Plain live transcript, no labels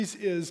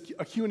Is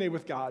a Q&A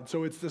with God.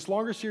 So it's this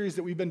longer series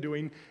that we've been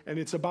doing, and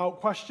it's about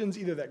questions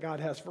either that God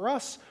has for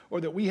us, or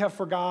that we have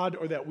for God,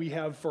 or that we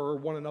have for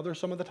one another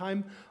some of the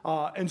time.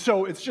 And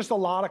so it's just a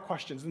lot of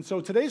questions. And so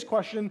today's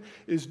question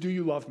is, do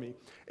you love me?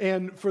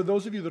 And for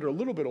those of you that are a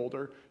little bit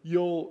older,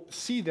 you'll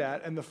see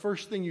that, and the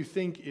first thing you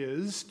think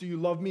is, do you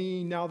love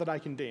me now that I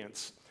can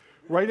dance?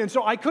 Right? And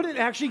so I couldn't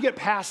actually get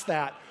past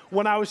that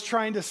when I was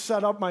trying to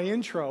set up my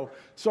intro,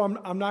 so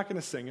I'm not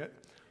going to sing it,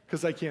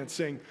 because I can't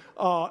sing.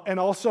 And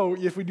also,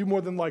 if we do more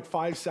than like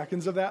 5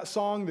 seconds of that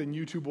song, then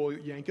YouTube will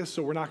yank us,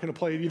 so we're not going to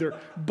play it either.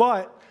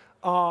 But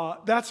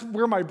that's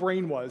where my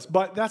brain was.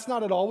 But that's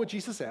not at all what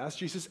Jesus asked.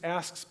 Jesus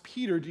asks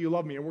Peter, do you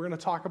love me? And we're going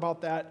to talk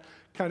about that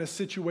kind of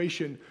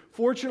situation.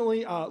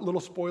 Fortunately,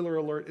 little spoiler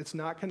alert, it's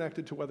not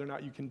connected to whether or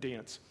not you can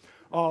dance,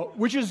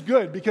 which is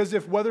good, because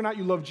if whether or not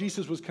you love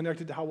Jesus was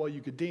connected to how well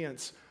you could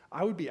dance,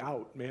 I would be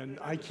out, man.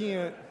 I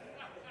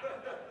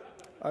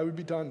would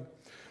be done.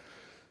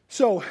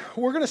 So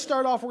we're going to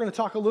start off, we're going to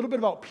talk a little bit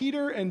about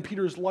Peter and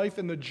Peter's life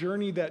and the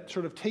journey that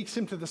sort of takes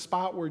him to the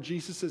spot where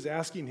Jesus is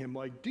asking him,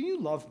 like, do you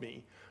love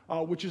me?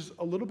 Which is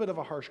a little bit of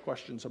a harsh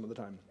question some of the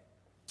time.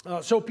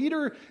 So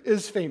Peter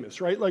is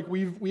famous, right? Like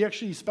we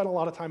actually spent a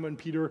lot of time on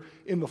Peter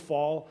in the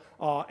fall,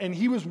 and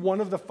he was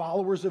one of the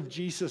followers of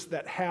Jesus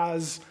that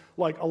has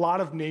like a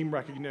lot of name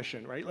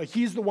recognition, right? Like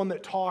he's the one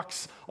that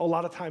talks a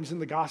lot of times in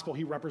the gospel.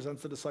 He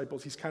represents the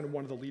disciples. He's kind of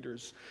one of the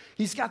leaders.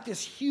 He's got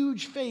this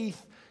huge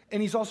faith,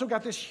 and he's also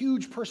got this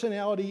huge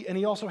personality, and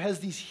he also has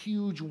these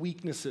huge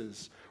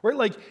weaknesses, right?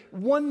 Like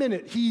 1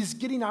 minute, he's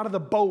getting out of the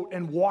boat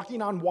and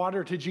walking on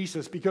water to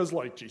Jesus because,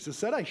 like, Jesus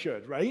said I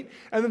should, right?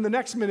 And then the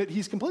next minute,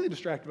 he's completely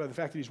distracted by the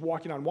fact that he's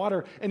walking on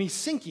water, and he's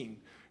sinking.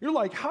 You're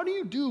like, how do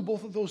you do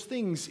both of those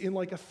things in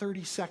like a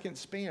 30-second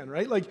span,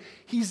 right? Like,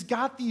 he's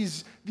got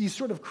these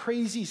sort of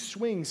crazy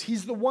swings.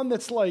 He's the one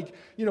that's like,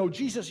 you know,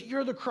 Jesus,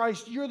 you're the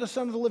Christ, you're the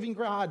Son of the living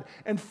God.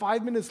 And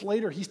 5 minutes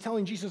later, he's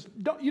telling Jesus,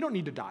 you don't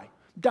need to die.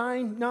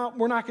 Dying? No,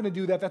 we're not going to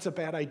do that. That's a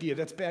bad idea.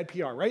 That's bad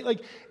PR, right? Like,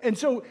 and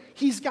so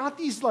he's got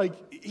these,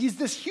 like, he's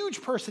this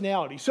huge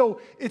personality. So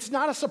it's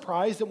not a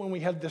surprise that when we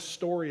have this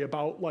story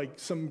about, like,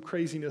 some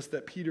craziness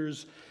that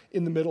Peter's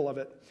in the middle of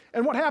it.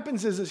 And what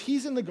happens is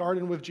he's in the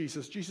garden with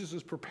Jesus. Jesus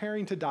is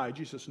preparing to die.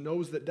 Jesus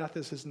knows that death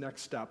is his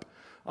next step.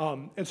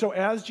 And so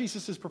as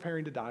Jesus is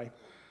preparing to die,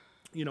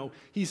 you know,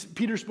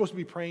 Peter's supposed to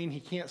be praying.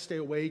 He can't stay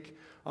awake.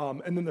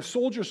 And then the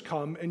soldiers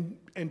come,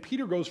 and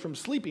Peter goes from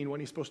sleeping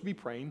when he's supposed to be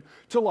praying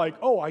to like,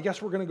 oh, I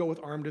guess we're going to go with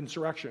armed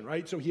insurrection,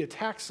 right? So he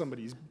attacks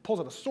somebody. He pulls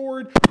out a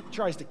sword,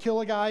 tries to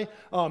kill a guy.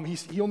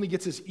 He only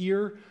gets his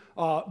ear.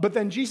 But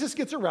then Jesus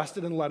gets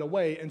arrested and led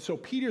away. And so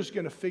Peter's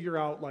going to figure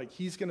out, like,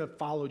 he's going to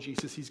follow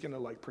Jesus. He's going to,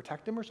 like,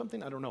 protect him or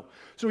something. I don't know.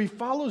 So he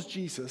follows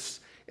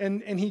Jesus,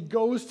 and he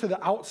goes to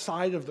the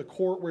outside of the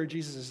court where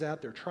Jesus is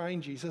at. They're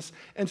trying Jesus.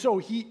 And so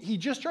he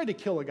just tried to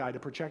kill a guy to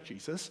protect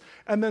Jesus.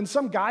 And then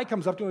some guy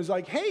comes up to him and is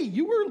like, hey,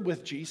 you were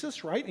with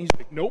Jesus, right? And he's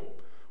like,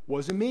 nope,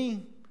 wasn't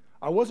me.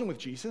 I wasn't with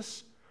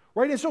Jesus.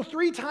 Right? And so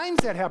 3 times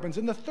that happens.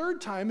 And the third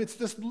time, it's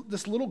this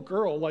little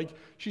girl, like,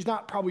 she's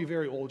not probably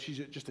very old. She's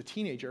just a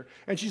teenager.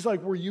 And she's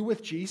like, were you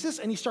with Jesus?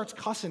 And he starts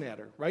cussing at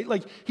her, right?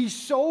 Like, he's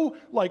so,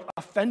 like,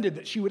 offended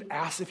that she would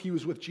ask if he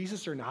was with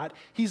Jesus or not.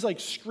 He's, like,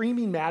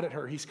 screaming mad at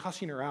her. He's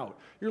cussing her out.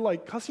 You're,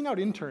 like, cussing out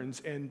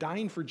interns and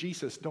dying for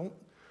Jesus. Don't,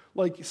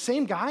 like,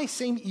 same guy,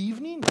 same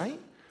evening, right?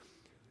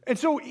 And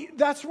so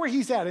that's where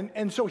he's at.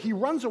 And so he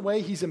runs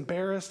away. He's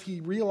embarrassed. He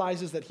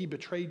realizes that he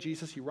betrayed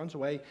Jesus. He runs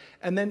away.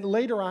 And then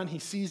later on, he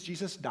sees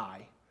Jesus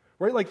die.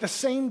 Right? Like the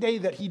same day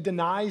that he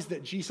denies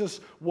that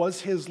Jesus was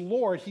his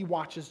Lord, he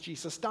watches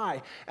Jesus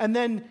die. And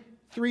then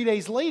 3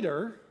 days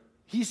later,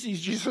 he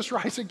sees Jesus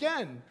rise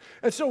again.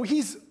 And so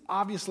he's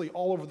obviously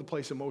all over the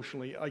place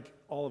emotionally, like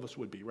all of us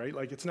would be, right?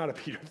 Like it's not a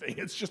Peter thing.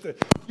 It's just a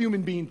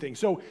human being thing.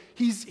 So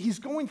he's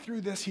going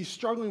through this. He's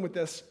struggling with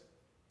this.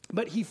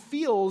 But he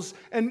feels,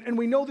 and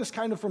we know this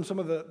kind of from some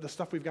of the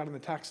stuff we've got in the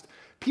text,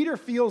 Peter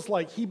feels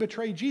like he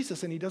betrayed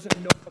Jesus and he doesn't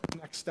know what the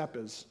next step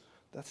is.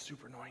 That's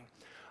super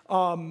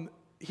annoying.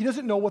 He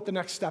doesn't know what the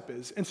next step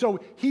is. And so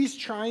he's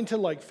trying to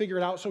like figure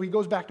it out, so he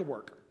goes back to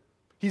work.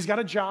 He's got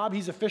a job,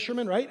 he's a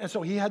fisherman, right? And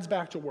so he heads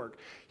back to work.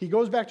 He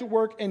goes back to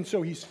work, and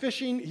so he's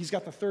fishing, he's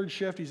got the third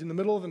shift, he's in the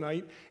middle of the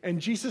night, and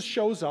Jesus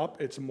shows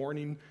up, it's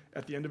morning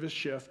at the end of his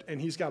shift,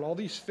 and he's got all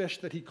these fish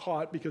that he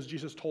caught because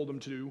Jesus told him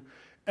to,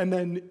 and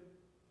then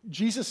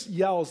Jesus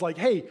yells like,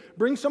 hey,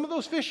 bring some of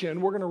those fish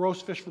in. We're going to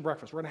roast fish for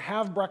breakfast. We're going to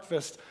have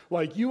breakfast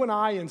like you and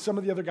I and some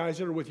of the other guys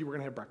that are with you. We're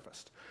going to have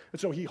breakfast. And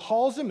so he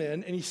hauls him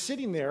in, and he's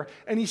sitting there,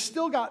 and he's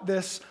still got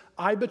this,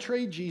 I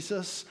betrayed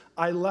Jesus.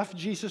 I left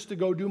Jesus to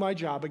go do my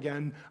job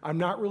again. I'm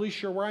not really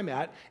sure where I'm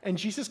at. And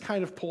Jesus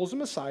kind of pulls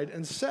him aside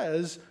and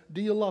says,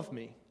 do you love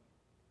me?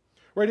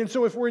 Right, and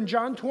so if we're in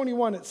John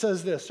 21, it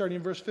says this, starting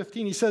in verse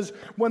 15. He says,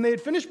 when they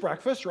had finished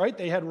breakfast, right,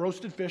 they had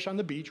roasted fish on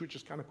the beach, which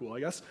is kind of cool, I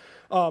guess.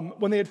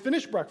 When they had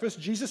finished breakfast,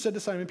 Jesus said to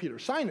Simon Peter,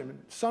 Simon,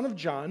 son of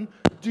John,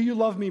 do you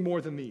love me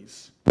more than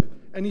these?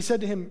 And he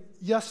said to him,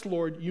 yes,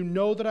 Lord, you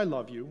know that I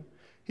love you.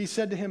 He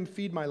said to him,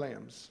 feed my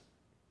lambs.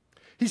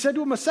 He said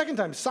to him a second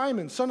time,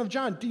 Simon, son of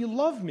John, do you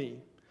love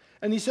me?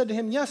 And he said to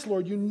him, yes,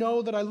 Lord, you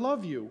know that I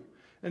love you.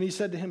 And he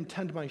said to him,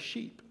 tend my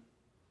sheep.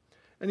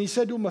 And he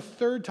said to him a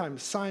third time,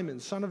 Simon,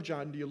 son of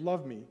John, do you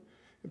love me?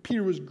 And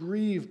Peter was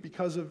grieved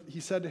because he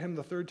said to him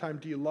the third time,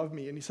 do you love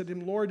me? And he said to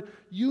him, Lord,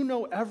 you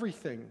know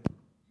everything.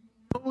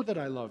 You know that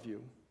I love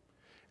you.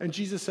 And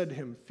Jesus said to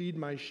him, feed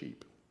my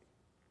sheep.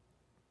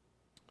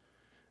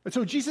 And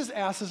so Jesus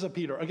asks of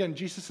Peter, again,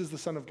 Jesus is the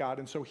Son of God,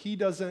 and so he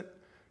doesn't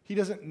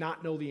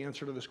not know the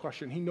answer to this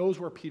question. He knows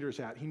where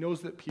Peter's at. He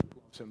knows that Peter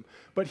loves him.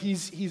 But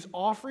he's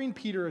offering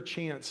Peter a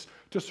chance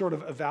to sort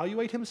of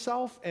evaluate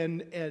himself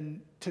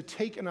and to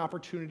take an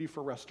opportunity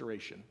for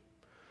restoration.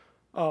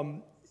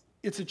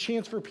 It's a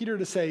chance for Peter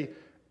to say,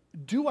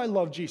 do I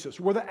love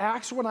Jesus? Were the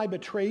acts when I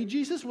betrayed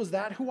Jesus, was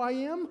that who I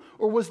am?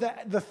 Or was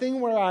that the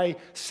thing where I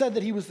said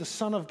that he was the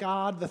Son of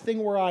God, the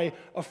thing where I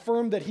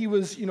affirmed that he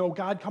was,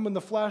 God come in the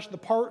flesh, the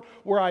part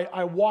where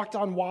I walked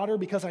on water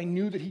because I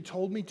knew that he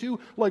told me to?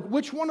 Like,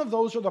 which one of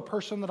those are the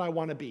person that I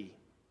want to be?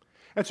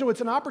 And so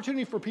it's an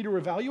opportunity for Peter to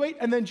evaluate.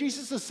 And then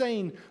Jesus is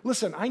saying,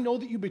 listen, I know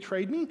that you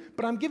betrayed me,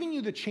 but I'm giving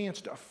you the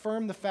chance to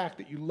affirm the fact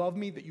that you love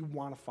me, that you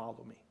want to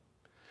follow me.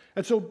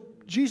 And so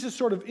Jesus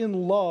sort of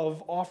in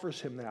love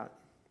offers him that.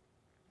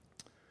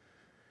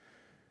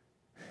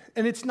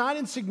 And it's not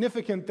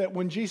insignificant that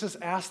when Jesus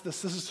asked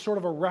this is sort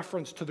of a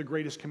reference to the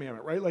greatest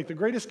commandment, right? Like the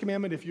greatest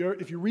commandment, if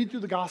you read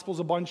through the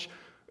Gospels a bunch,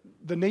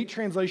 the Nate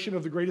translation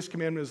of the greatest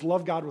commandment is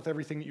love God with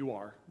everything that you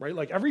are, right?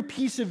 Like every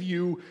piece of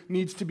you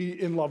needs to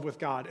be in love with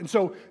God. And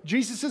so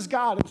Jesus is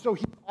God, and so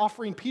he's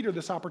offering Peter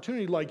this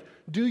opportunity, like,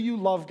 do you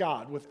love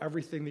God with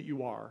everything that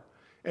you are?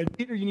 And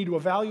Peter, you need to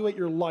evaluate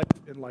your life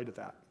in light of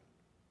that.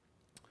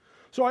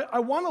 So I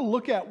want to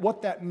look at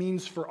what that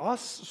means for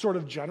us, sort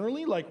of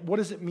generally, like what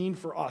does it mean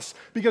for us?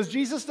 Because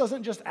Jesus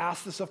doesn't just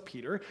ask this of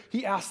Peter,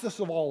 he asks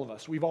this of all of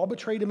us. We've all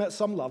betrayed him at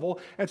some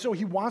level, and so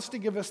he wants to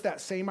give us that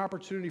same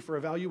opportunity for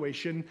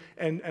evaluation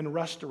and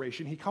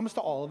restoration. He comes to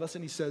all of us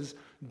and he says,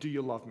 do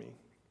you love me?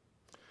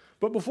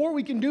 But before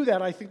we can do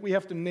that, I think we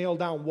have to nail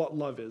down what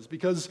love is,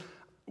 because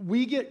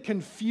we get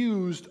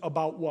confused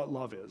about what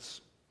love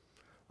is.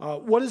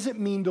 What does it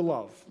mean to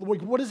love? Like,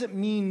 what does it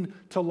mean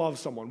to love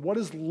someone? What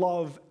is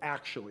love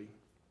actually?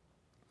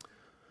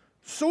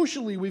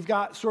 Socially, we've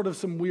got sort of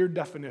some weird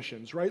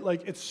definitions, right?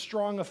 Like, it's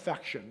strong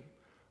affection.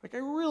 Like, I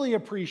really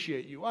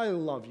appreciate you. I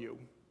love you.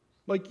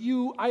 Like,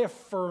 I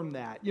affirm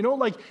that.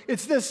 Like,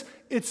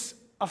 it's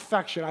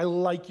affection. I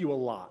like you a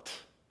lot,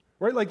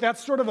 right? Like,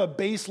 that's sort of a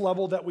base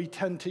level that we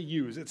tend to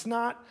use. It's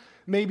not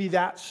maybe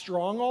that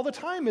strong all the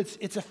time.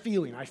 It's a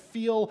feeling. I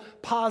feel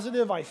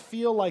positive. I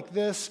feel like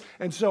this.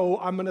 And so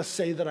I'm going to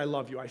say that I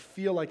love you. I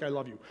feel like I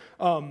love you.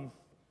 And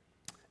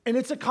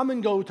it's a come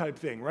and go type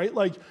thing, right?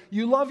 Like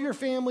you love your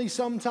family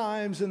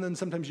sometimes and then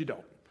sometimes you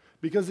don't.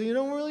 Because you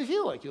don't really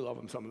feel like you love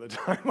them some of the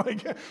time.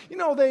 Like,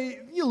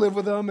 you live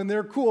with them and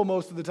they're cool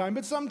most of the time,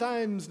 but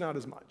sometimes not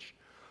as much.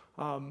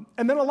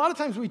 And then a lot of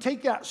times we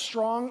take that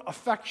strong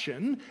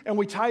affection and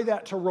we tie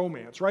that to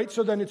romance, right?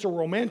 So then it's a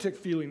romantic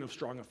feeling of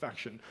strong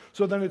affection.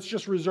 So then it's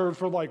just reserved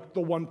for like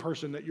the one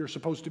person that you're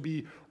supposed to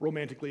be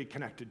romantically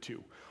connected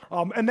to.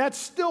 And that's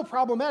still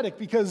problematic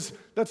because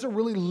that's a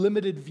really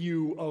limited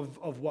view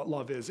of what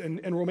love is.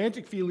 And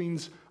romantic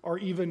feelings are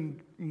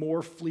even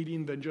more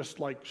fleeting than just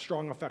like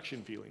strong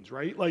affection feelings,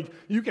 right? Like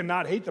you can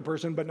not hate the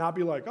person but not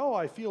be like, oh,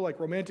 I feel like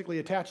romantically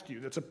attached to you.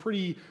 That's a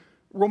pretty...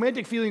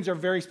 Romantic feelings are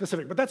very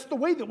specific, but that's the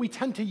way that we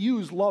tend to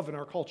use love in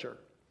our culture.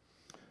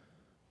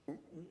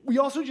 We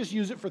also just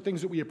use it for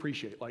things that we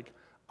appreciate, like,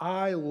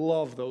 I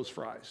love those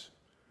fries,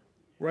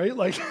 right?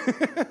 Like,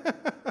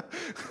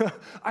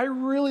 I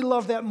really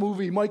love that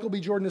movie. Michael B.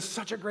 Jordan is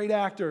such a great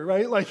actor,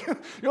 right? Like,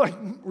 you're like,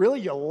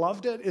 really, you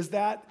loved it?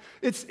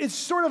 It's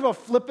sort of a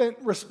flippant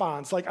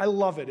response, like, I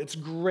love it. It's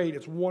great.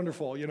 It's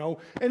wonderful,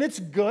 and it's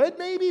good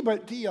maybe,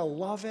 but do you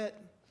love it?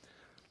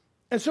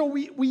 And so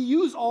we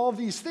use all of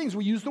these things.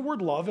 We use the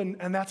word love,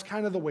 and that's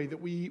kind of the way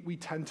that we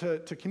tend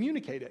to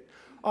communicate it.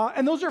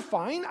 And those are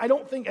fine. I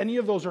don't think any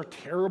of those are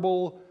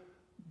terrible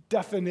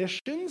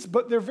definitions,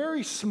 but they're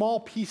very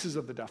small pieces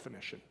of the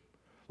definition.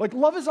 Like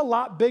love is a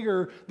lot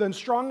bigger than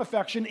strong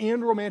affection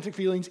and romantic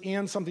feelings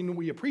and something that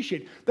we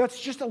appreciate. That's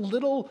just a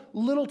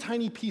little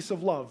tiny piece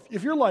of love.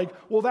 If you're like,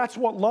 well, that's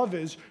what love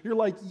is, you're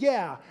like,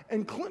 yeah,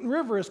 and Clinton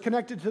River is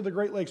connected to the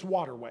Great Lakes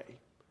Waterway.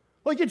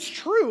 Like, it's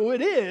true,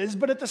 it is,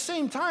 but at the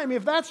same time,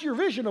 if that's your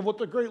vision of what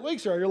the Great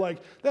Lakes are, you're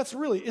like,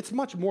 it's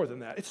much more than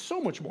that. It's so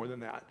much more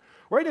than that,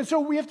 right? And so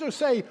we have to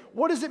say,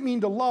 what does it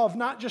mean to love,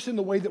 not just in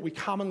the way that we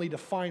commonly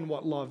define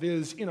what love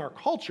is in our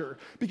culture,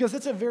 because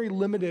it's a very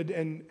limited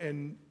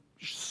and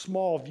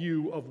small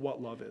view of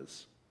what love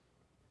is.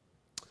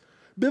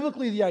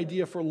 Biblically, the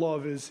idea for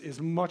love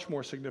is much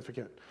more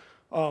significant.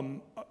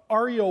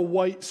 R.E.O.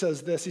 White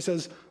says this. He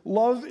says,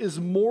 love is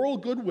moral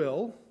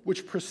goodwill,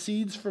 which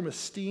proceeds from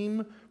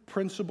esteem,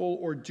 principle,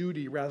 or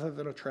duty rather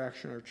than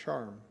attraction or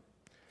charm.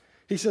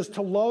 He says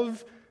to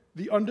love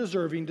the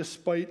undeserving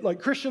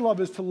Christian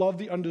love is to love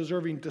the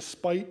undeserving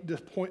despite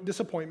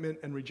disappointment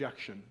and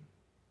rejection.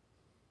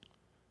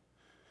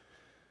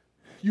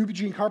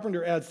 Eugene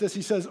Carpenter adds this.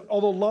 He says,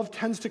 although love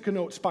tends to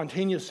connote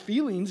spontaneous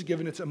feelings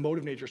given its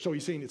emotive nature, so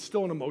he's saying it's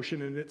still an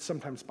emotion and it's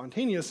sometimes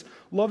spontaneous,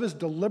 love is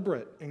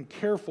deliberate and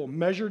careful,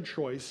 measured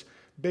choice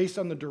based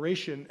on the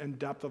duration and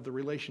depth of the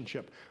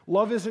relationship.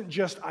 Love isn't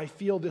just, I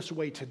feel this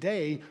way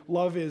today.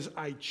 Love is,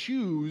 I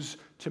choose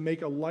to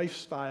make a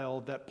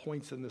lifestyle that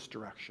points in this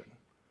direction.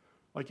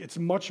 Like, it's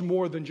much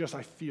more than just,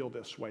 I feel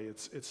this way.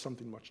 It's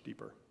something much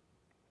deeper.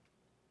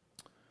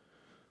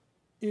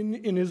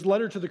 In his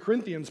letter to the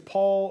Corinthians,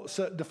 Paul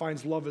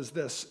defines love as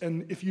this.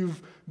 And if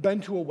you've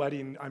been to a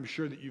wedding, I'm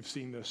sure that you've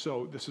seen this.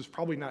 So this is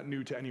probably not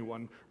new to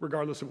anyone,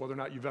 regardless of whether or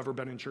not you've ever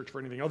been in church for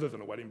anything other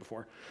than a wedding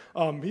before.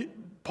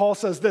 Paul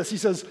says this. He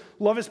says,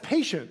 love is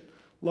patient.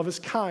 Love is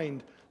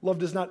kind. Love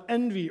does not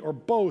envy or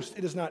boast.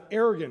 It is not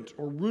arrogant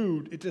or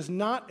rude. It does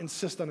not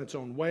insist on its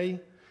own way.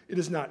 It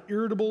is not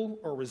irritable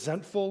or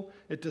resentful.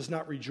 It does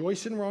not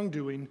rejoice in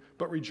wrongdoing,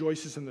 but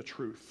rejoices in the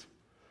truth.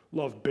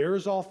 Love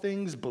bears all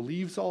things,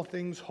 believes all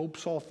things,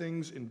 hopes all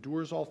things,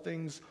 endures all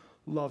things.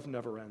 Love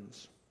never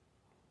ends.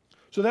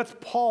 So that's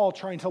Paul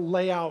trying to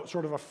lay out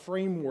sort of a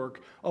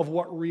framework of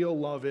what real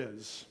love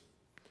is.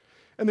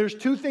 And there's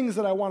two things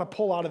that I want to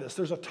pull out of this.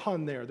 There's a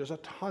ton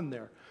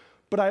there.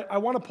 But I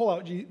want to pull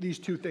out these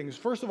two things.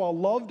 First of all,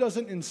 love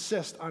doesn't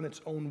insist on its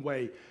own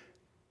way.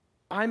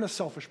 I'm a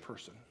selfish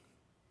person.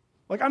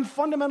 Like, I'm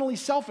fundamentally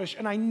selfish,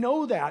 and I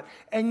know that.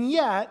 And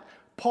yet,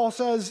 Paul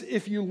says,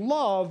 if you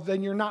love,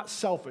 then you're not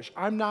selfish.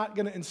 I'm not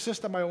going to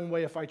insist on my own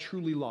way if I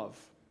truly love.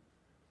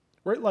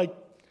 Right? Like,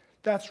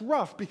 that's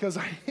rough because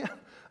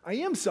I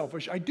am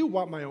selfish. I do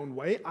want my own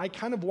way. I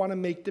kind of want to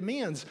make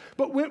demands.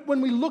 But when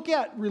we look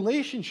at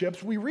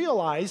relationships, we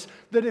realize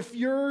that if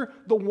you're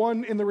the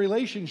one in the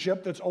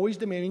relationship that's always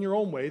demanding your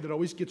own way, that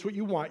always gets what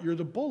you want, you're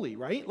the bully,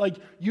 right? Like,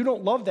 you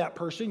don't love that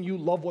person. You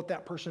love what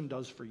that person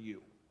does for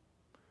you.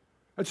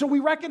 And so we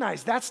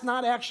recognize that's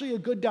not actually a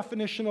good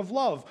definition of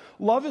love.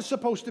 Love is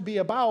supposed to be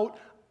about,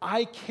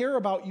 I care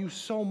about you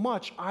so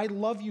much, I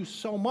love you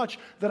so much,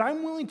 that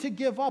I'm willing to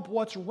give up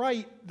what's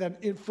right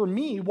for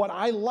me, what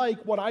I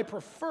like, what I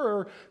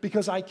prefer,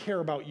 because I care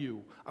about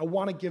you. I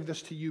want to give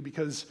this to you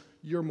because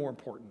you're more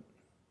important.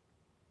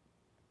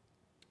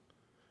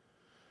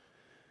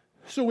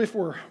 So if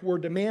we're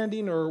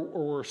demanding or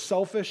we're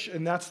selfish,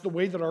 and that's the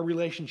way that our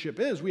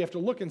relationship is, we have to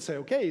look and say,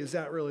 okay, is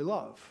that really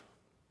love?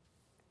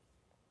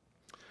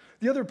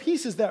 The other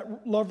piece is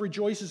that love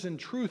rejoices in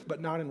truth, but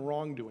not in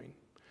wrongdoing.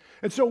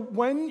 And so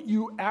when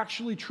you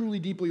actually truly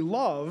deeply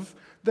love,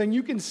 then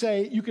you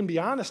can be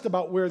honest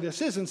about where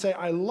this is and say,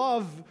 I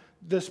love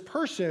this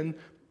person,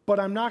 but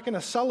I'm not going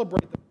to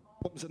celebrate the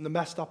problems and the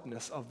messed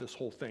upness of this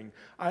whole thing.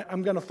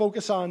 I'm going to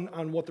focus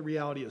on what the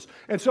reality is.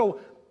 And so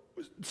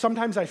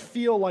sometimes I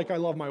feel like I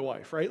love my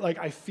wife, right? Like,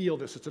 I feel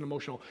this, it's an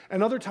emotional.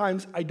 And other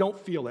times I don't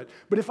feel it.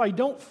 But if I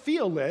don't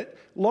feel it,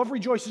 love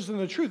rejoices in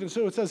the truth. And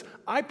so it says,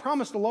 I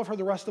promise to love her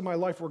the rest of my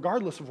life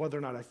regardless of whether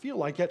or not I feel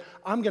like it.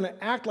 I'm going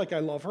to act like I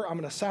love her. I'm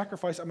going to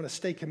sacrifice. I'm going to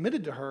stay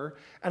committed to her.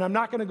 And I'm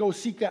not going to go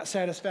seek that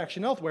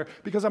satisfaction elsewhere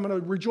because I'm going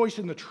to rejoice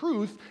in the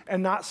truth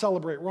and not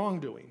celebrate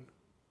wrongdoing.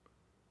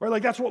 Right?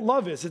 Like, that's what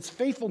love is. It's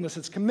faithfulness.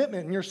 It's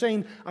commitment. And you're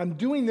saying, I'm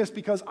doing this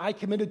because I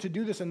committed to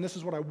do this, and this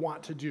is what I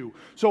want to do.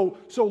 So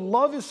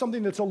love is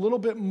something that's a little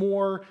bit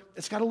more,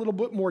 it's got a little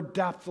bit more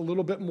depth, a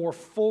little bit more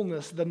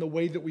fullness than the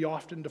way that we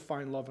often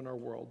define love in our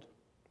world.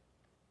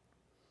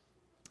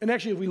 And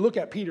actually, if we look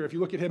at Peter, if you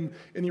look at him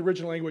in the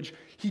original language,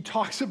 he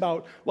talks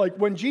about, like,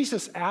 when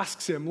Jesus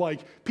asks him, like,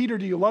 Peter,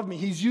 do you love me?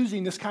 He's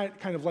using this kind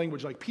of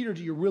language, like, Peter,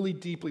 do you really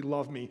deeply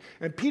love me?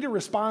 And Peter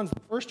responds the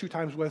first two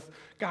times with,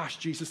 gosh,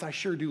 Jesus, I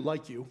sure do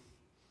like you.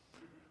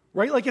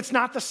 Right? Like, it's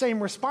not the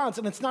same response.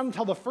 And it's not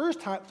until the third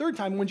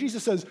time when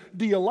Jesus says,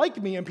 do you like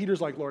me? And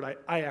Peter's like, Lord,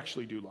 I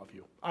actually do love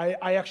you.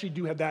 I actually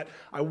do have that.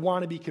 I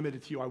want to be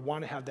committed to you. I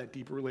want to have that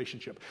deeper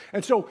relationship.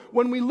 And so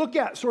when we look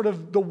at sort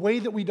of the way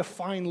that we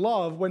define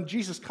love, when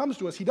Jesus comes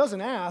to us, he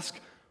doesn't ask,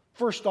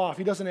 first off,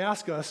 he doesn't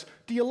ask us,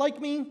 do you like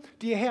me?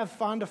 Do you have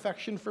fond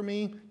affection for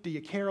me? Do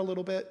you care a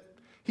little bit?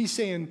 He's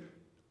saying,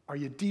 are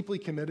you deeply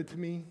committed to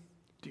me?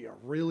 Do you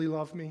really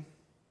love me?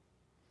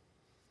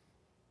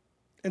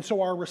 And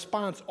so our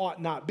response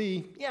ought not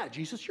be, yeah,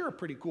 Jesus, you're a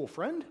pretty cool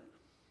friend.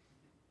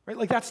 Right?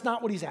 Like, that's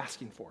not what he's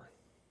asking for.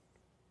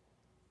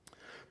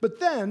 But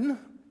then,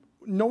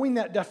 knowing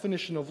that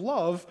definition of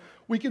love,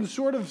 we can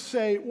sort of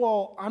say,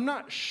 well, I'm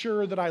not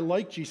sure that I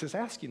like Jesus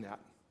asking that.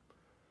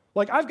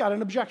 Like, I've got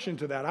an objection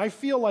to that. I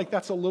feel like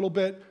that's a little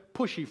bit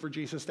pushy for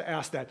Jesus to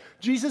ask that.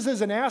 Jesus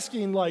isn't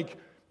asking, like,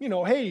 you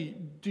know, hey,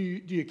 do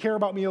you care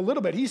about me a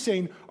little bit? He's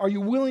saying, are you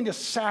willing to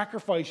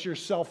sacrifice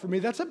yourself for me?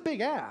 That's a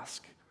big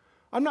ask.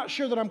 I'm not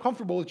sure that I'm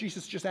comfortable with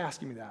Jesus just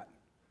asking me that.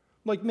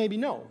 Like, maybe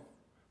no.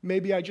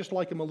 Maybe I just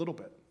like him a little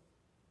bit.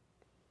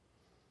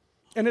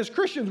 And as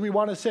Christians, we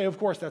want to say, of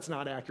course, that's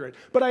not accurate.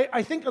 But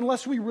I think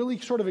unless we really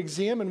sort of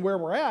examine where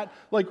we're at,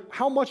 like,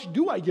 how much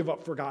do I give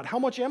up for God? How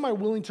much am I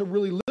willing to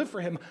really live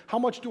for him? How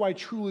much do I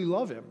truly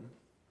love him?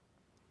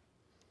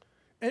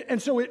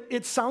 And so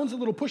it sounds a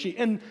little pushy.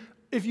 And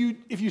if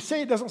you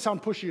say it doesn't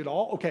sound pushy at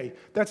all, okay,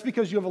 that's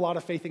because you have a lot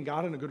of faith in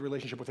God and a good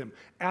relationship with him.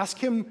 Ask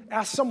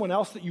someone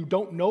else that you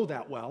don't know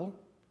that well,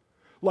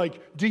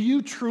 like, do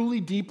you truly,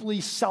 deeply,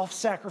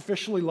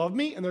 self-sacrificially love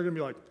me? And they're going to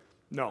be like,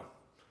 no.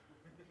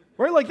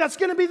 Right? Like, that's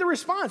going to be the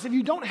response. If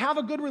you don't have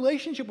a good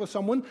relationship with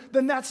someone,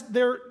 then that's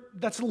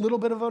a little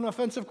bit of an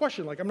offensive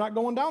question. Like, I'm not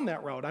going down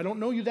that road. I don't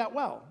know you that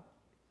well.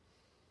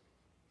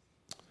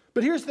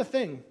 But here's the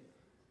thing.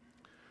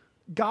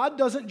 God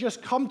doesn't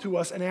just come to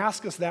us and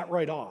ask us that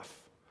right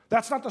off.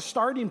 That's not the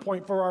starting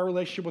point for our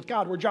relationship with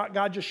God, where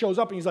God just shows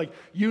up and he's like,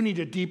 you need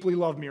to deeply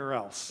love me or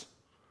else.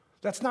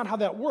 That's not how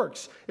that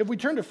works. If we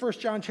turn to 1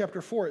 John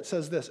chapter 4, it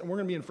says this, and we're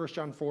going to be in 1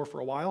 John 4 for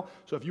a while,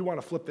 so if you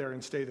want to flip there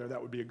and stay there,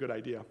 that would be a good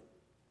idea.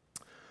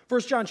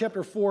 1 John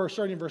chapter 4,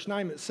 starting in verse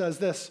 9, it says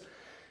this,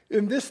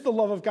 in this the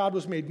love of God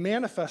was made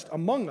manifest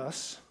among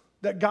us,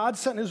 that God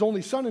sent his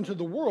only Son into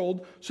the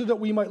world so that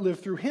we might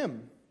live through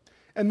him.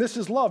 And this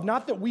is love,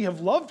 not that we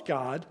have loved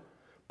God,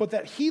 but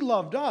that he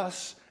loved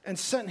us and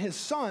sent his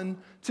Son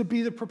to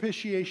be the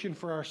propitiation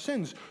for our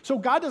sins. So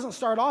God doesn't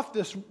start off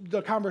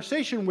the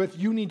conversation with,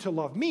 you need to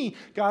love me.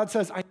 God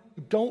says, I know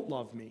you don't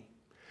love me.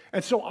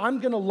 And so I'm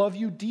going to love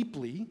you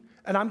deeply,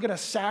 and I'm going to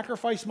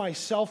sacrifice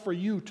myself for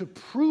you to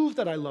prove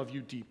that I love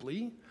you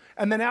deeply.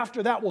 And then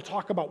after that, we'll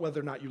talk about whether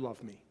or not you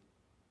love me.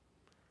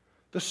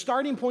 The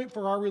starting point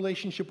for our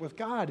relationship with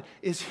God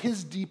is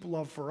his deep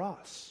love for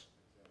us.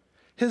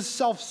 His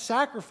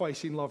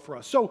self-sacrificing love for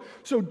us. So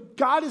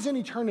God is in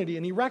eternity,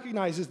 and he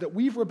recognizes that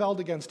we've rebelled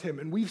against him,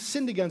 and we've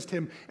sinned against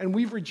him, and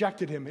we've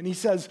rejected him. And he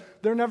says,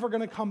 they're never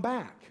going to come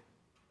back.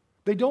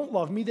 They don't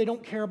love me. They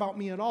don't care about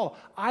me at all.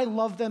 I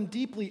love them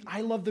deeply.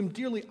 I love them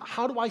dearly.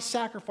 How do I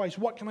sacrifice?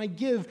 What can I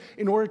give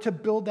in order to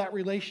build that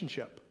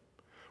relationship?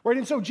 Right?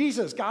 And so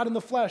Jesus, God in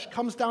the flesh,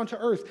 comes down to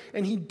earth,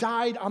 and he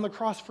died on the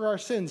cross for our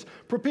sins.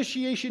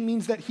 Propitiation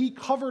means that he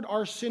covered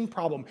our sin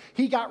problem.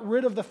 He got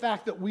rid of the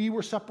fact that we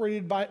were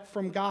separated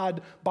from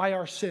God by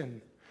our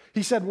sin.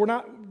 He said,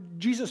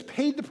 Jesus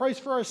paid the price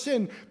for our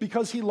sin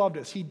because he loved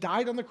us. He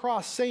died on the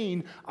cross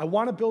saying, I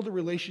want to build a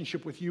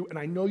relationship with you, and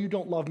I know you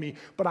don't love me,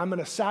 but I'm going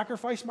to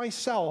sacrifice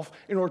myself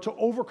in order to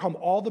overcome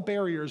all the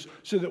barriers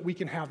so that we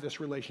can have this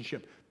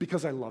relationship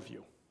because I love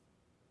you.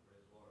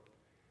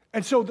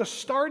 And so the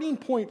starting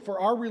point for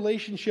our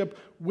relationship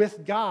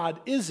with God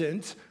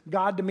isn't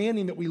God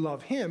demanding that we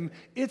love him.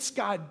 It's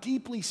God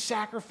deeply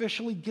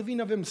sacrificially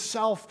giving of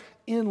himself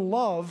in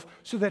love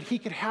so that he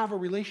could have a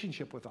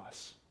relationship with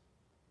us.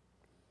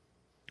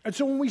 And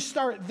so when we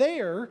start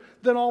there,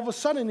 then all of a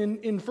sudden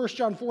in 1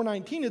 John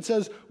 4:19, it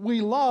says,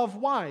 we love,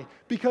 why?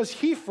 Because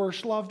he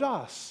first loved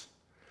us.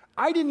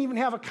 I didn't even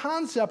have a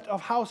concept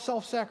of how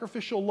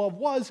self-sacrificial love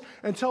was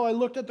until I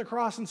looked at the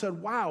cross and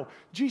said, wow,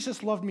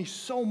 Jesus loved me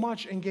so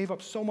much and gave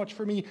up so much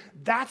for me.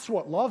 That's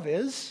what love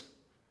is.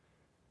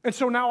 And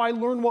so now I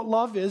learn what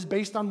love is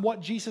based on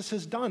what Jesus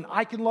has done.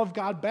 I can love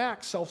God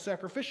back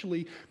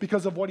self-sacrificially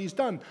because of what he's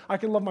done. I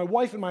can love my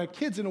wife and my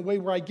kids in a way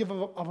where I give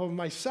up of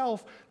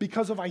myself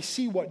because I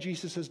see what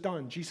Jesus has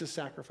done. Jesus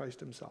sacrificed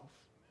himself.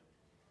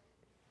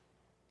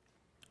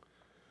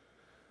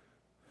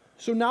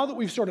 So now that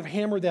we've sort of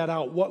hammered that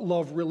out, what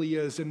love really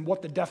is and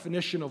what the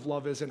definition of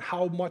love is and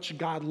how much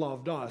God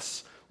loved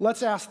us,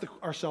 let's ask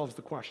ourselves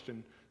the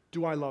question,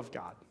 do I love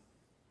God?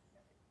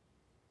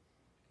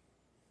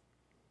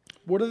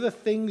 What are the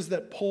things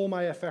that pull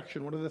my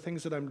affection? What are the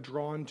things that I'm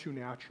drawn to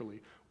naturally?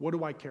 What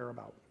do I care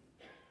about?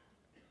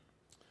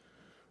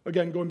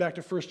 Again, going back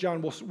to 1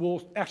 John,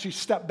 we'll actually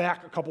step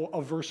back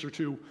a verse or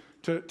two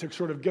to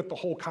sort of get the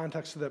whole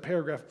context of that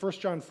paragraph. 1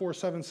 John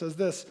 4:7 says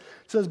this.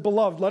 It says,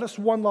 beloved, let us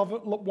love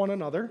one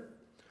another,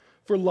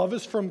 for love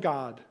is from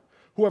God.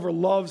 Whoever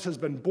loves has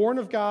been born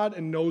of God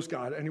and knows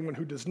God. Anyone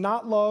who does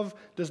not love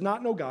does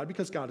not know God,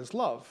 because God is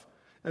love.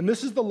 And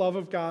this is the love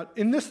of God.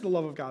 In this the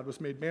love of God was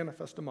made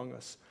manifest among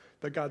us,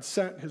 that God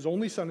sent his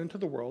only Son into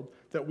the world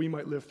that we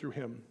might live through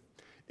him.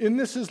 In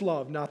this is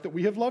love, not that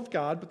we have loved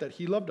God, but that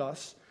he loved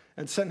us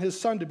and sent his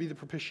Son to be the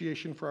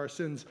propitiation for our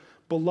sins.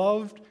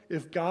 Beloved,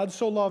 if God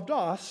so loved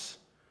us,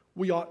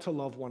 we ought to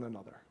love one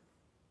another.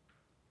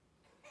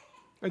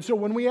 And so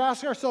when we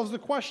ask ourselves the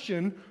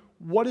question,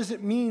 what does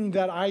it mean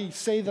that I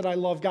say that I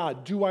love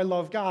God? Do I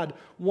love God?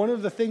 One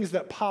of the things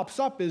that pops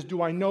up is,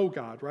 do I know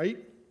God, right?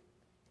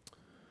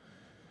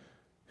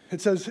 It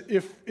says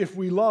if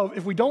we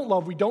don't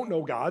love, we don't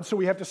know God. So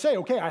we have to say,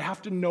 okay, I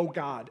have to know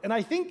God. And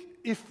I think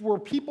if we're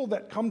people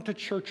that come to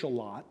church a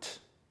lot,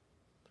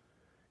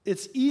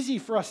 it's easy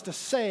for us to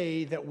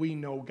say that we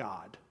know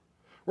God,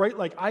 right?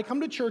 Like, I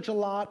come to church a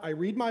lot, I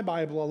read my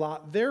Bible a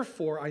lot,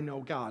 therefore I know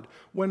God.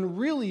 When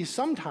really,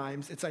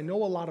 sometimes it's I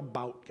know a lot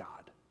about God.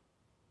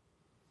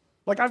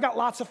 Like, I've got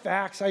lots of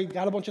facts, I've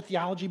got a bunch of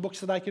theology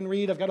books that I can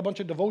read, I've got a bunch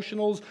of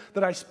devotionals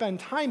that I spend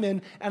time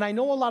in, and I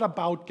know a lot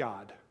about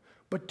God.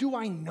 But do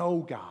I know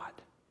God?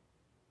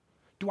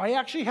 Do I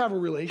actually have a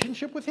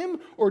relationship with him,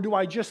 or do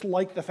I just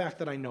like the fact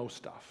that I know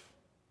stuff?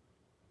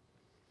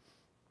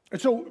 And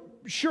so,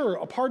 sure,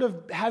 a part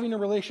of having a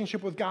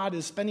relationship with God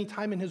is spending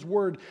time in His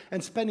Word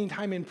and spending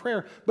time in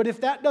prayer. But if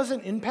that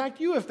doesn't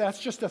impact you, if that's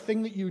just a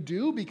thing that you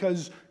do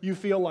because you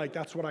feel like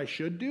that's what I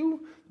should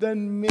do,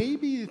 then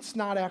maybe it's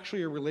not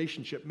actually a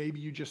relationship. Maybe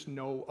you just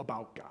know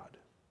about God.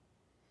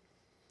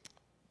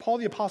 Paul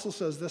the Apostle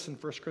says this in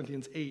 1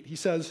 Corinthians 8. He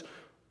says,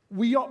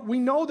 we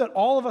know that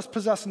all of us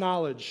possess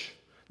knowledge.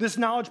 This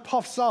knowledge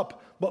puffs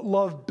up, but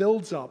love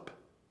builds up.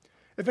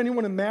 If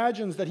anyone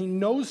imagines that he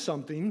knows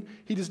something,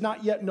 he does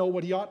not yet know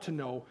what he ought to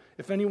know.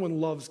 If anyone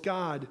loves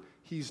God,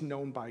 he's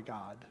known by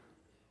God.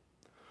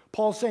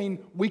 Paul's saying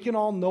we can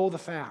all know the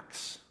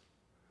facts.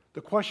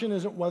 The question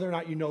isn't whether or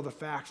not you know the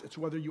facts, it's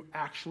whether you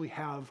actually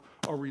have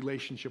a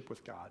relationship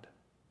with God.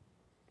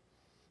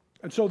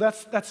 And so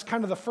that's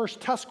kind of the first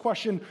test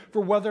question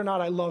for whether or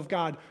not I love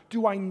God.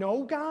 Do I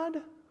know God?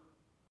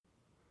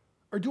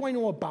 Or do I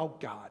know about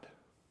God?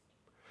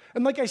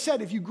 And like I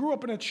said, if you grew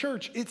up in a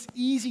church, it's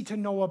easy to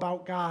know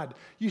about God.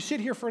 You sit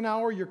here for an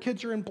hour, your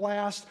kids are in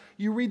blast,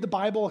 you read the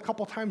Bible a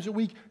couple times a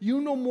week, you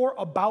know more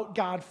about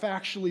God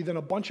factually than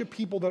a bunch of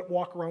people that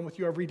walk around with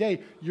you every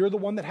day. You're the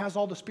one that has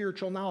all the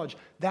spiritual knowledge.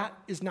 That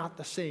is not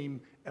the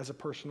same as a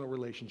personal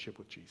relationship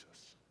with Jesus.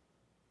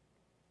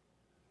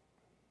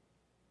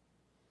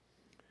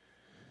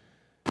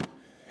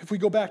 If we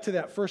go back to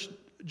that first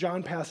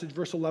John passage,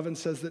 verse 11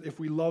 says that if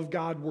we love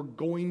God, we're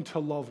going to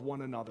love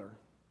one another.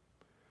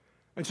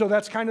 And so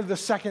that's kind of the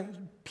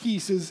second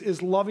piece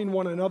is loving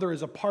one another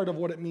as a part of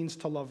what it means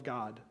to love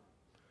God.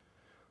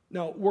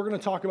 Now, we're going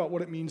to talk about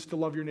what it means to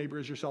love your neighbor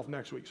as yourself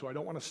next week, so I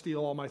don't want to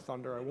steal all my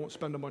thunder. I won't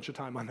spend a bunch of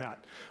time on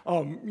that.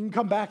 You can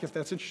come back if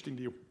that's interesting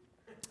to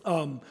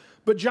you.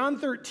 But John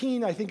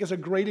 13, I think, is a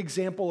great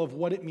example of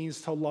what it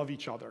means to love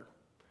each other.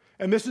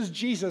 And this is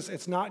Jesus.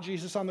 It's not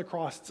Jesus on the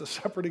cross. It's a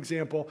separate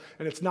example,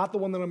 and it's not the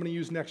one that I'm going to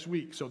use next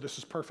week, so this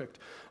is perfect.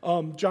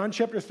 John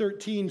chapter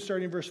 13,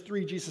 starting in verse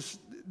 3,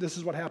 this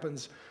is what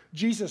happens.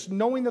 Jesus,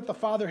 knowing that the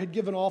Father had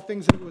given all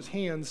things into his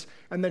hands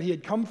and that he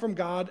had come from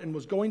God and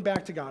was going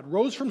back to God,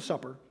 rose from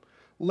supper,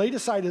 laid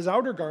aside his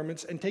outer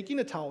garments, and taking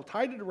a towel,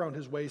 tied it around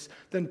his waist,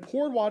 then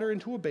poured water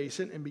into a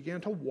basin and began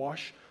to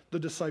wash the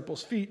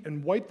disciples' feet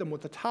and wipe them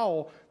with the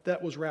towel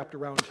that was wrapped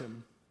around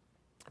him.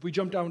 If we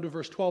jump down to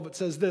verse 12, it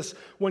says this,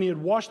 when he had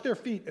washed their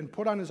feet and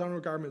put on his outer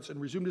garments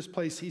and resumed his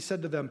place, he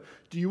said to them,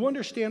 do you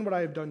understand what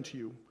I have done to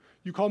you?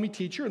 You call me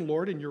teacher and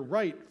Lord, and you're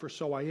right, for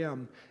so I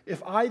am.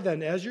 If I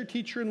then, as your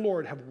teacher and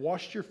Lord, have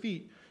washed your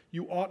feet,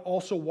 you ought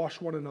also wash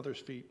one another's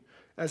feet.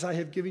 As I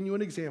have given you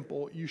an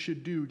example, you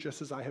should do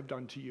just as I have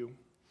done to you.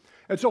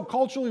 And so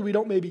culturally, we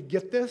don't maybe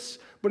get this,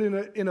 but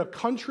in a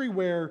country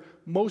where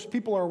most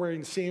people are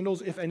wearing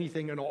sandals, if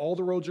anything, and all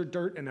the roads are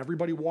dirt and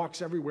everybody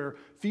walks everywhere,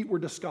 feet were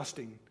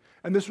disgusting.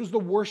 And this was the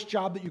worst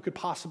job that you could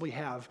possibly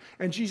have.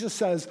 And Jesus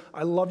says,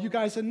 I love you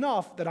guys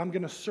enough that I'm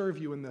going to serve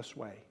you in this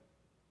way.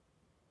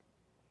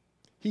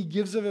 He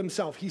gives of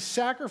himself. He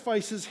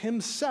sacrifices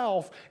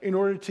himself in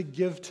order to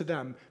give to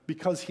them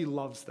because he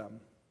loves them.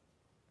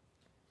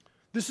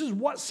 This is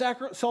what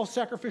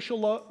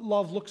self-sacrificial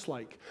love looks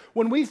like.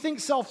 When we think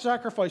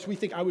self-sacrifice, we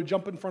think I would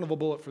jump in front of a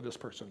bullet for this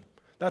person.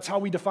 That's how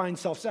we define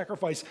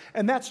self-sacrifice.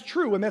 And that's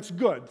true and that's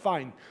good,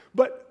 fine.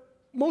 But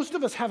most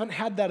of us haven't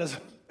had that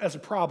as a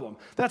problem.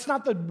 That's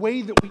not the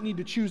way that we need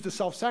to choose to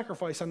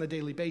self-sacrifice on a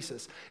daily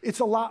basis. It's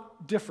a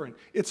lot different.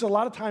 It's a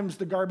lot of times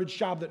the garbage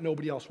job that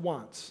nobody else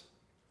wants.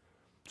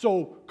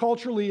 So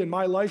culturally in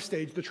my life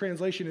stage, the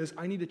translation is,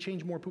 I need to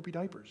change more poopy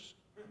diapers.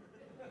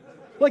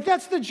 Like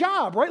that's the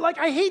job, right? Like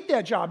I hate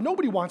that job.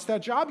 Nobody wants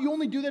that job. You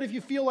only do that if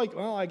you feel like,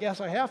 well, I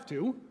guess I have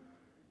to.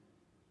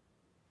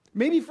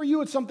 Maybe for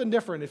you it's something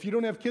different. If you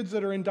don't have kids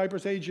that are in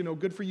diapers age,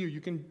 good for you.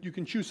 You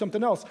can choose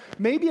something else.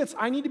 Maybe it's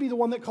I need to be the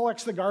one that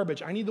collects the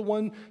garbage. I need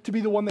to be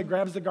the one that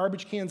grabs the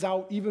garbage cans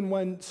out even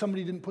when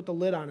somebody didn't put the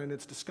lid on and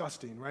it's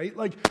disgusting, right?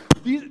 Like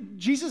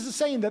Jesus is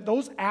saying that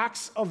those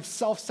acts of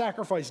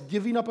self-sacrifice,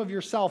 giving up of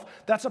yourself,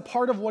 that's a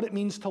part of what it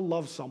means to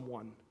love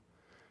someone.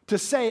 To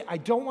say, I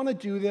don't want to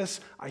do this,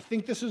 I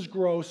think this is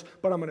gross,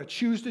 but I'm going to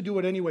choose to do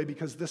it anyway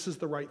because this is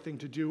the right thing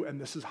to do and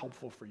this is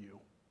helpful for you.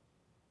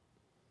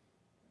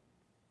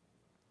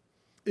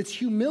 It's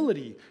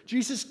humility.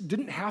 Jesus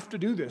didn't have to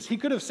do this. He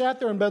could have sat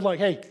there and been like,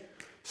 hey,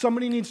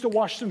 somebody needs to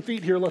wash some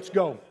feet here, let's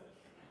go.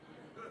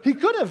 He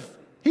could have.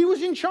 He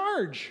was in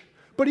charge.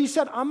 But he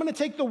said, I'm going to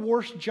take the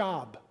worst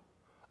job.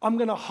 I'm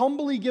going to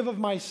humbly give of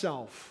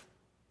myself.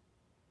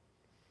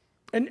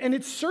 And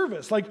it's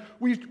service. Like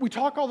we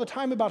talk all the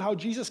time about how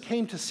Jesus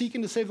came to seek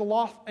and to save the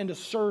lost and to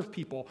serve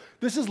people.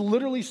 This is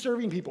literally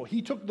serving people.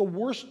 He took the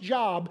worst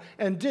job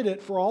and did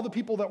it for all the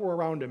people that were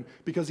around him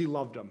because he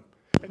loved them.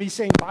 And he's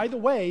saying, by the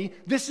way,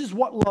 this is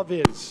what love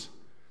is.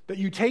 That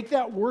you take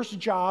that worst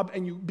job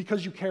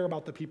because you care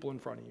about the people in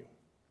front of you.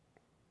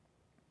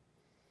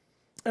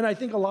 And I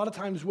think a lot of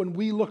times when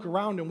we look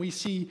around and we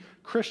see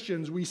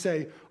Christians, we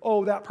say,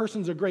 oh, that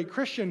person's a great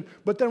Christian.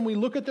 But then we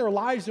look at their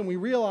lives and we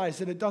realize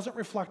that it doesn't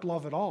reflect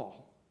love at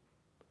all.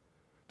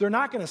 They're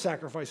not going to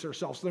sacrifice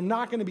themselves. They're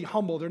not going to be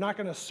humble. They're not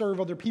going to serve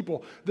other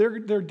people.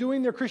 They're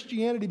doing their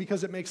Christianity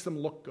because it makes them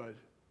look good.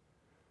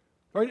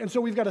 Right? And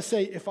so we've got to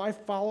say, if I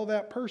follow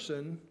that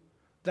person,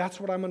 that's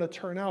what I'm going to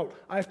turn out.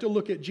 I have to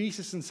look at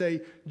Jesus and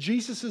say,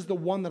 Jesus is the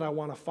one that I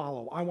want to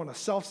follow. I want to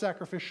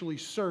self-sacrificially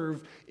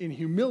serve in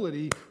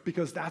humility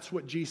because that's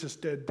what Jesus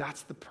did.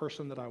 That's the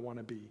person that I want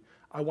to be.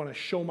 I want to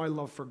show my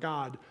love for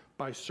God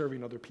by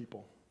serving other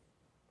people.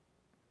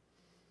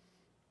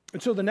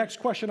 And so the next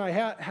question I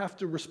have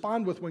to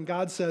respond with when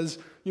God says,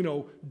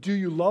 do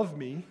you love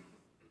me?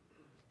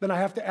 Then I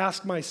have to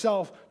ask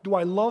myself, do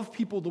I love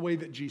people the way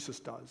that Jesus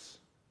does?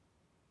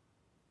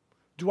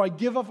 Do I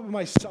give up of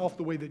myself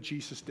the way that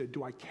Jesus did?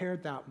 Do I care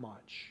that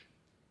much?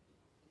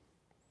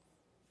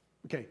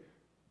 Okay,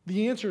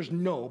 the answer is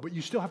no, but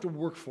you still have to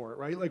work for it,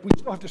 right? Like, we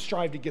still have to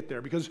strive to get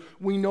there because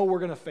we know we're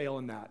going to fail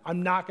in that.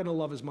 I'm not going to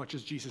love as much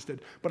as Jesus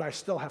did, but I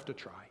still have to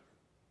try.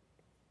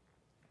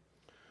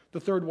 The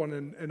third one,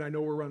 and I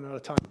know we're running out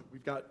of time.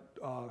 We've got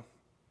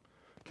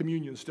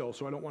communion still,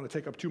 so I don't want to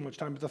take up too much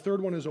time. But the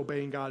third one is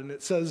obeying God. And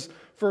it says,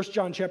 1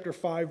 John chapter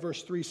 5,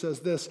 verse 3 says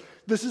this,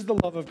 "This is the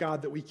love of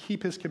God, that we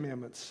keep his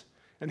commandments,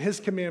 and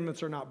his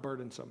commandments are not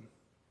burdensome."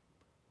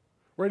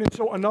 Right? And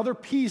so another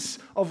piece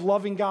of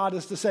loving God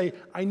is to say,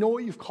 I know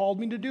what you've called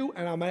me to do,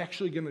 and I'm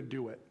actually going to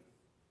do it.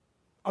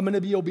 I'm going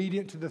to be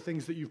obedient to the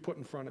things that you've put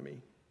in front of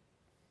me.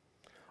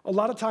 A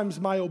lot of times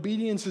my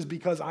obedience is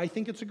because I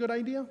think it's a good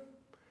idea.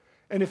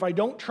 And if I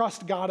don't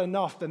trust God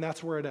enough, then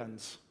that's where it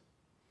ends.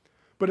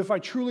 But if I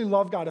truly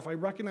love God, if I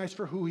recognize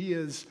for who he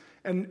is,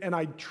 and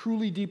I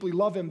truly deeply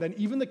love him, then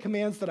even the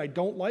commands that I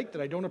don't like,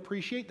 that I don't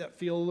appreciate, that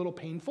feel a little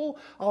painful,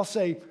 I'll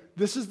say,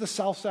 this is the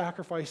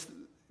self-sacrifice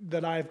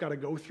that I've got to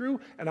go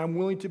through, and I'm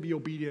willing to be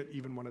obedient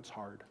even when it's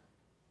hard.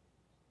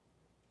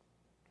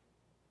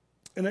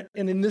 And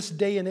in this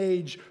day and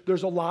age,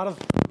 there's a lot of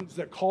things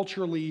that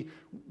culturally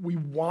we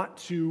want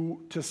to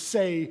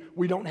say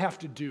we don't have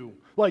to do.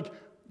 Like,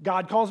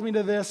 God calls me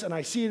to this, and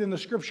I see it in the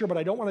scripture, but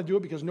I don't want to do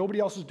it because nobody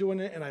else is doing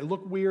it, and I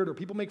look weird, or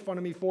people make fun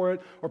of me for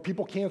it, or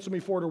people cancel me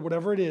for it, or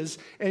whatever it is.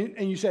 And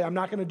you say, I'm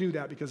not going to do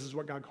that because this is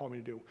what God called me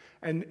to do.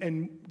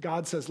 And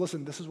God says,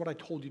 listen, this is what I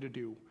told you to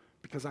do.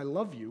 Because I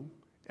love you,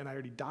 and I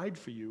already died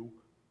for you,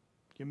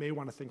 you may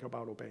want to think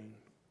about obeying.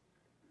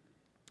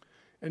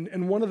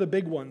 And one of the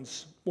big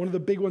ones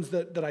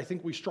that I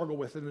think we struggle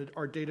with in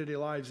our day-to-day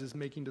lives is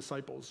making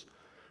disciples.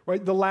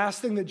 Right? The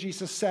last thing that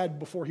Jesus said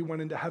before he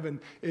went into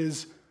heaven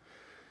is,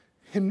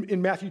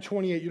 in Matthew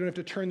 28, you don't have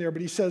to turn there,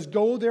 but he says,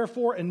 "Go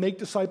therefore and make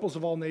disciples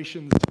of all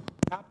nations,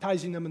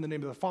 baptizing them in the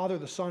name of the Father,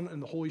 the Son,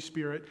 and the Holy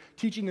Spirit,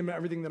 teaching them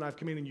everything that I've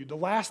commanded you." The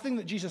last thing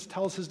that Jesus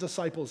tells his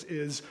disciples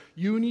is,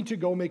 you need to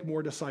go make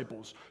more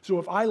disciples. So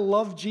if I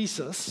love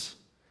Jesus,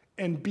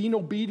 and being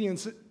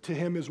obedient to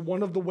him is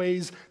one of the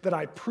ways that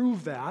I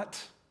prove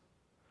that,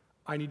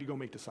 I need to go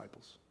make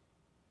disciples.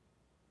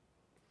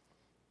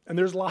 And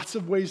there's lots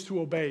of ways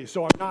to obey.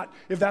 So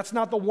if that's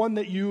not the one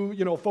that you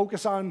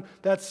focus on,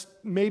 that's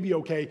maybe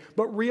okay.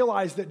 But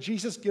realize that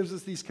Jesus gives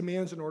us these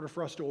commands in order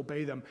for us to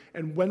obey them.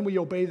 And when we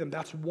obey them,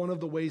 that's one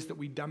of the ways that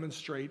we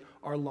demonstrate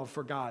our love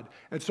for God.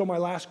 And so my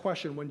last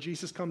question, when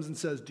Jesus comes and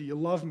says, do you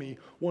love me?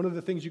 One of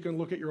the things you can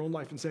look at your own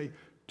life and say,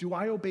 do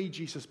I obey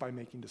Jesus by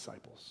making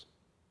disciples?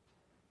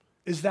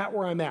 Is that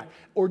where I'm at?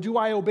 Or do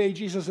I obey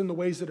Jesus in the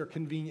ways that are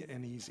convenient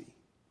and easy?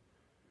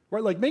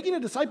 Right? Like, making a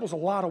disciple is a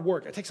lot of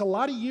work. It takes a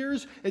lot of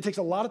years. It takes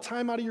a lot of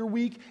time out of your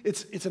week.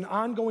 It's an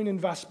ongoing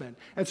investment.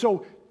 And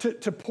so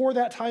to pour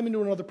that time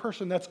into another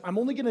person, I'm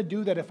only going to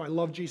do that if I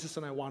love Jesus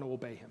and I want to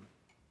obey him.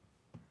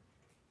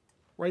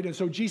 Right? And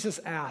so Jesus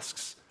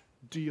asks,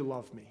 do you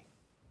love me?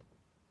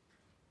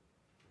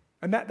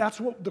 And that's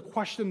what the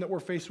question that we're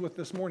faced with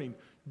this morning.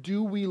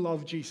 Do we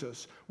love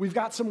Jesus? We've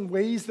got some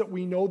ways that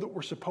we know that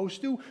we're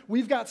supposed to.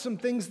 We've got some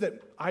things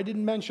that I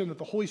didn't mention that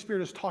the Holy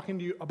Spirit is talking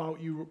to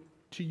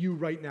you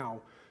right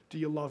now. Do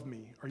you love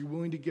me? Are you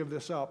willing to give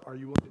this up? Are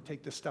you willing to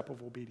take this step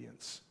of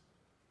obedience?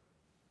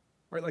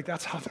 Right? Like,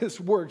 that's how this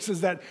works,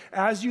 is that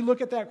as you look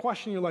at that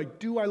question, you're like,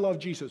 do I love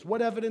Jesus?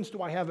 What evidence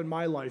do I have in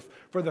my life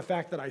for the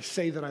fact that I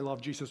say that I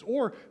love Jesus?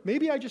 Or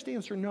maybe I just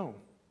answer no.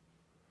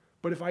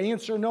 But if I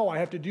answer no, I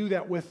have to do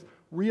that with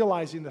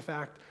realizing the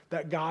fact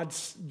that God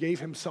gave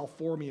himself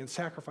for me and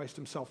sacrificed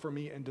himself for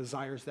me and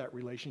desires that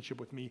relationship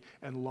with me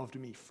and loved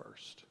me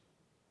first.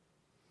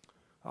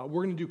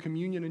 We're going to do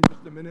communion in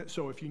just a minute,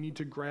 so if you need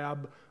to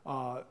grab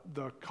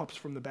the cups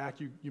from the back,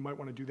 you might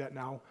want to do that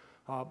now.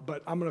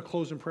 But I'm going to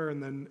close in prayer,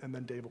 and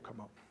then Dave will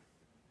come up.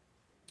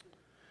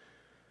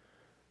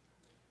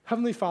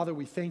 Heavenly Father,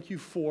 we thank you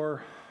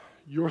for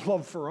your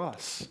love for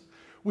us.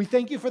 We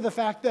thank you for the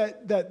fact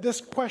that this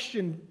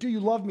question, do you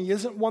love me,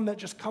 isn't one that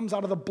just comes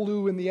out of the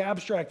blue in the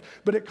abstract,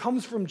 but it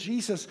comes from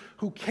Jesus,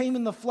 who came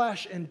in the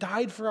flesh and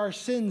died for our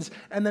sins.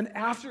 And then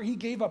after he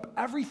gave up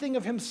everything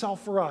of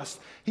himself for us,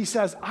 he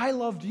says, I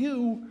loved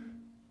you.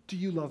 Do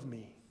you love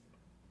me?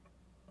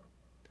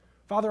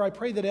 Father, I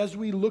pray that as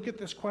we look at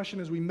this question,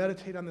 as we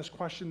meditate on this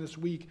question this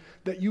week,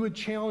 that you would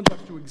challenge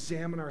us to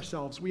examine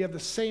ourselves. We have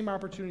the same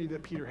opportunity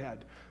that Peter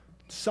had.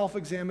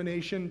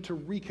 Self-examination to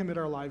recommit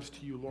our lives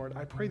to you, Lord.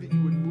 I pray that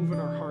you would move in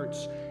our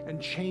hearts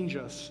and change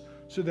us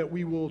so that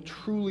we will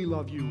truly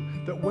love you,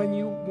 that when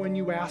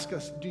you ask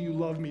us, do you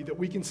love me, that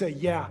we can say,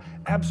 yeah,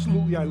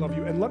 absolutely I love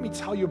you, and let me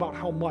tell you about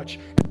how much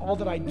and all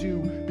that I do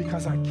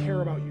because I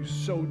care about you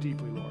so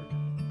deeply, Lord.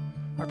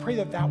 I pray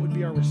that that would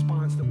be our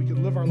response, that we could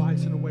live our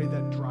lives in a way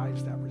that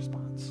drives that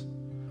response.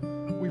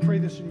 We pray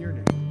this in your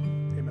name.